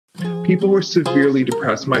People who are severely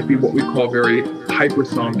depressed might be what we call very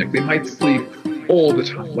hypersomnic. They might sleep all the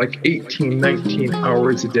time, like 18, 19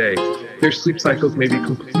 hours a day. Their sleep cycles may be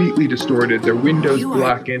completely distorted, their windows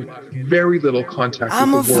blackened, very little contact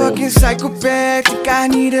I'm with the a world. fucking psychopath, think I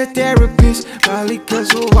need a therapist. Probably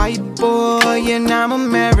cause a white boy and I'm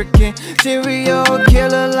American. Serial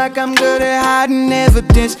killer like I'm good at hiding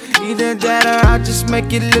evidence. Either that or I'll just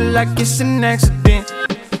make it look like it's an accident.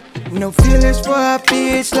 No feelings for a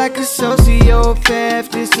bitch like a sociopath.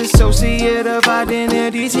 Disassociative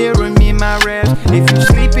identities hearing me my raps. If you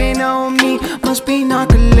sleeping on me, must be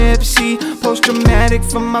narcolepsy. Post-traumatic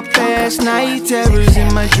from my past, night terrors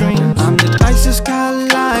in my dreams. I'm the nicest guy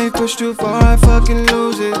alive, push too far, I fucking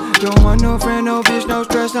lose it. Don't want no friend, no bitch, no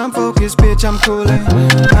stress, I'm focused, bitch, I'm coolin'.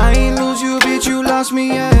 I ain't lose you, bitch, you lost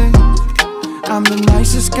me, yeah. I'm the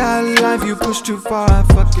nicest guy alive, you push too far, I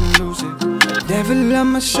fucking lose it. Devil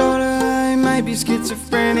on my shoulder, I might be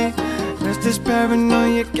schizophrenic. That's this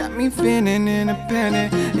paranoia got me feeling in a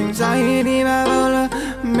panic. Anxiety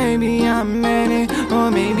bipolar, maybe I'm manic. Or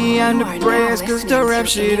maybe I'm depressed cause the rap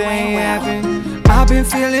shit ain't happen. I've been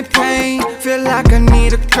feeling pain, feel like I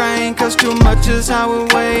need a crane. Cause too much is how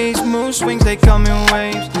it weighs. Mood swings, they come in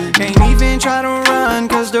waves. Can't even try to run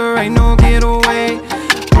cause there ain't no getaway.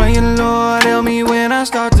 Praying, Lord, help me when I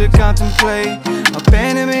start to contemplate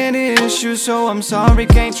abandonment issues, so I'm sorry,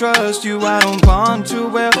 can't trust you. I don't bond too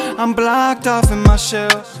well, I'm blocked off in my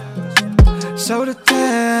shell. So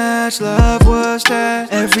detached, love was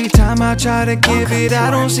that. Every time I try to give it, I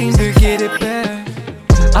don't seem to get it back.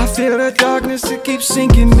 I feel the darkness, it keeps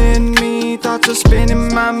sinking in me. Thoughts are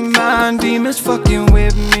spinning my mind, demons fucking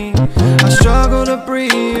with me. I struggle to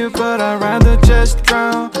breathe, but I'd rather just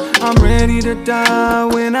drown. I'm ready to die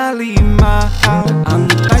when I leave my house. I'm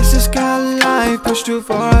the nicest guy alive, push too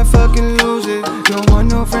far, I fucking lose it. Don't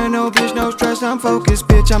want no friend, no bitch, no stress, I'm focused,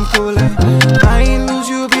 bitch, I'm coolin'. I ain't lose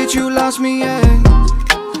you, bitch, you lost me, yeah.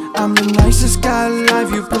 I'm the nicest guy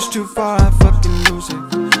alive, you push too far, I fucking lose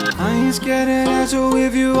it. I ain't scared of that, so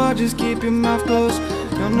if you are, just keep your mouth closed.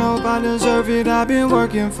 Don't know if I deserve it, I've been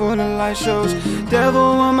working for the light shows. Devil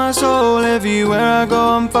on my soul, everywhere I go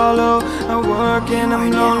I'm followed. I work and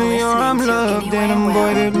I'm lonely, or I'm loved and I'm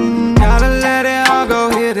voided. Gotta let it all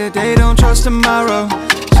go here today, don't trust tomorrow.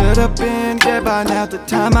 Shut up in debt by now, the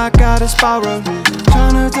time I gotta spiral.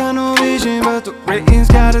 Tryna tunnel vision, but the ratings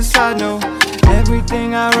got a side note.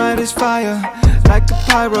 Everything I write is fire, like a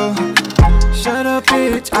pyro. Shut up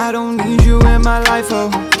bitch, I don't need you in my life,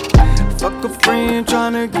 oh. Fuck a friend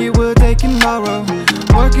tryna get what they can borrow.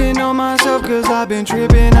 Working on myself cause I've been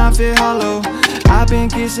tripping, I feel hollow. I've been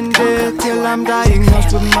kissing death till I'm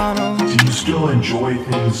diagnosed with mono. Do you still enjoy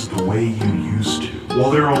things the way you used to?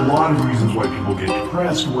 While there are a lot of reasons why people get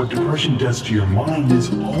depressed, what depression does to your mind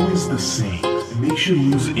is always the same. It makes you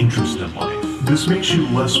lose interest in life. This makes you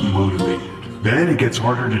less motivated. Then it gets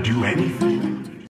harder to do anything.